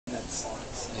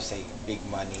you say, big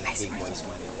money, big boys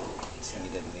money is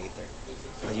needed later.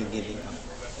 Are you giving up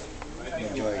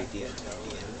majority at the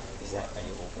end? Is that, are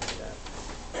you open to that?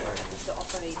 Or The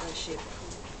operatorship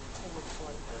would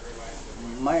fall.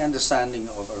 My understanding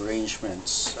of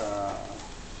arrangements,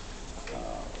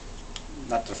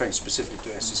 not referring specifically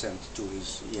to SC72,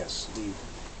 is yes,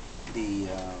 the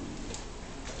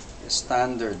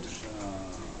standard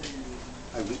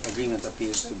agreement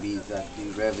appears to be that the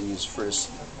revenues first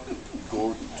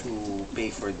go to pay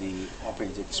for the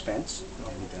operating expense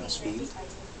of the gas field,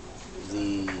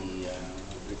 the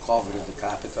recovery of the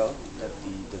capital that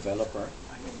the developer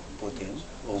put in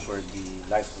over the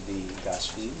life of the gas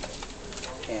field,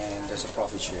 and there's a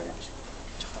profit share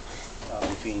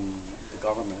between the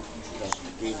government that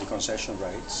gave the concession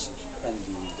rights and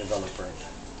the developer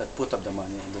that put up the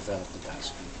money and developed the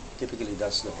gas field. Typically,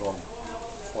 that's the broad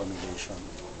formulation.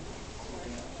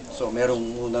 So,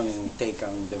 merong unang take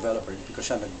ang developer because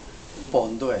siya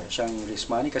nagpondo siyang risk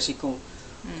money. Kasi kung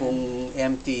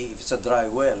empty, if it's a dry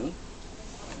well,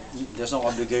 there's no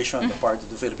obligation on the part of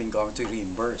the Philippine government to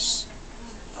reimburse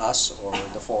us or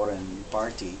the foreign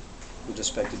party with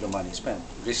respect to the money spent.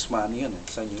 Risk money yun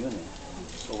sa inyo yun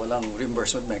So, walang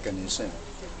reimbursement mechanism.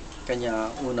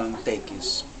 Kanya unang take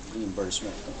is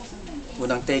reimbursement.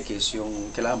 Unang take is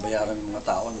yung kailangan bayaran ng mga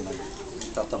tao na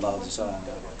nagtatabaho sa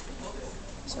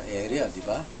area, di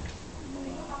ba?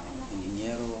 Mga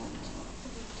inhinyero,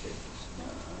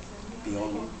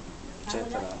 piyon,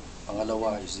 etc.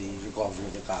 Pangalawa is the recovery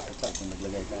of the capital. Kung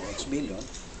naglagay ka X billion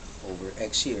over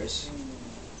X years,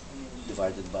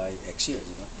 divided by X years,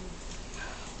 di ba?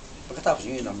 Pagkatapos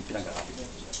yun ang pinag-aapit.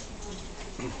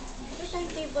 The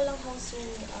timetable lang how soon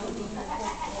we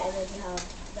already have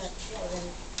that foreign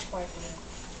partner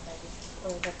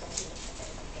or the partner.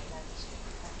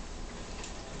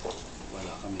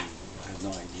 Wala kami. I have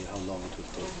no idea how long it will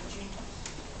take.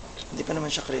 hindi pa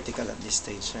naman siya critical at this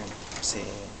stage, sir. Kasi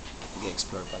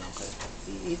nag-explore pa lang kayo.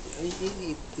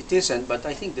 It isn't, but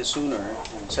I think the sooner,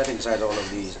 setting aside all of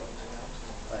these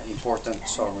important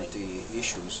sovereignty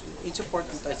issues, it's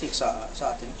important, I think, sa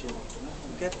atin to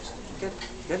get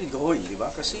it going, di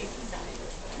ba? Kasi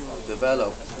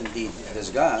develop, indeed, this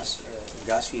gas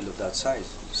field of that size,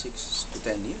 6 to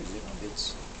 10 years,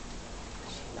 it's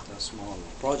a small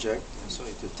project, so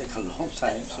it will take a long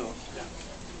time, so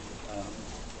the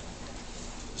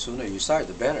sooner you start,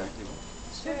 the better.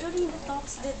 So during the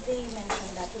talks, did they mention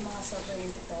that yung mga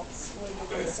sovereignty talks will be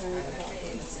concerned about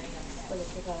this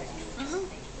political?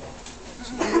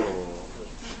 Siguro,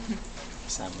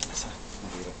 Kasama na sa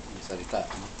mahirap yung salita,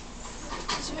 no?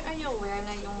 Sir, are you aware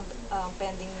na yung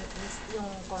pending, yung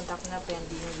contract na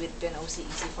pending with PNOCEC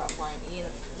for a farm-in,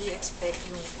 do you expect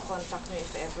yung contract nyo,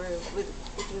 if ever, it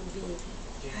will be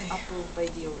approved by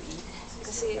DOE?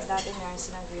 Kasi dati meron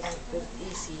silang agreement with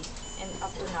EC, and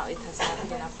up to now, it has not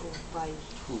been approved by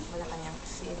Malacanang.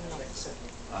 Sir.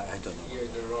 I don't know. You're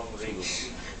the wrong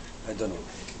race. I don't know.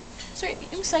 Sir,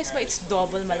 yung size ba, it's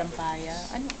double Malampaya?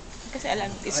 Ano? Kasi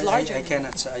alam, it's larger. I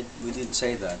cannot say, we didn't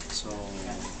say that. So,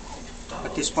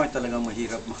 at this point talagang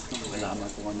mahirap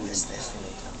malaman kung ano yun.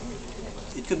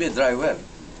 It could be a dry well.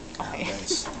 Okay.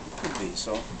 It could be.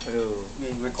 So,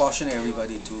 we caution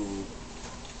everybody to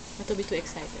Not to be too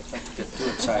excited. get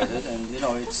too excited. And, you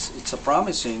know, it's a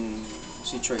promising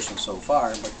situation so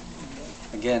far. But,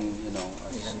 again, you know,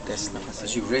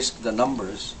 as you risk the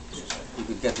numbers, you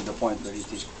could get to the point where it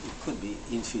could be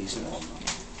infeasible.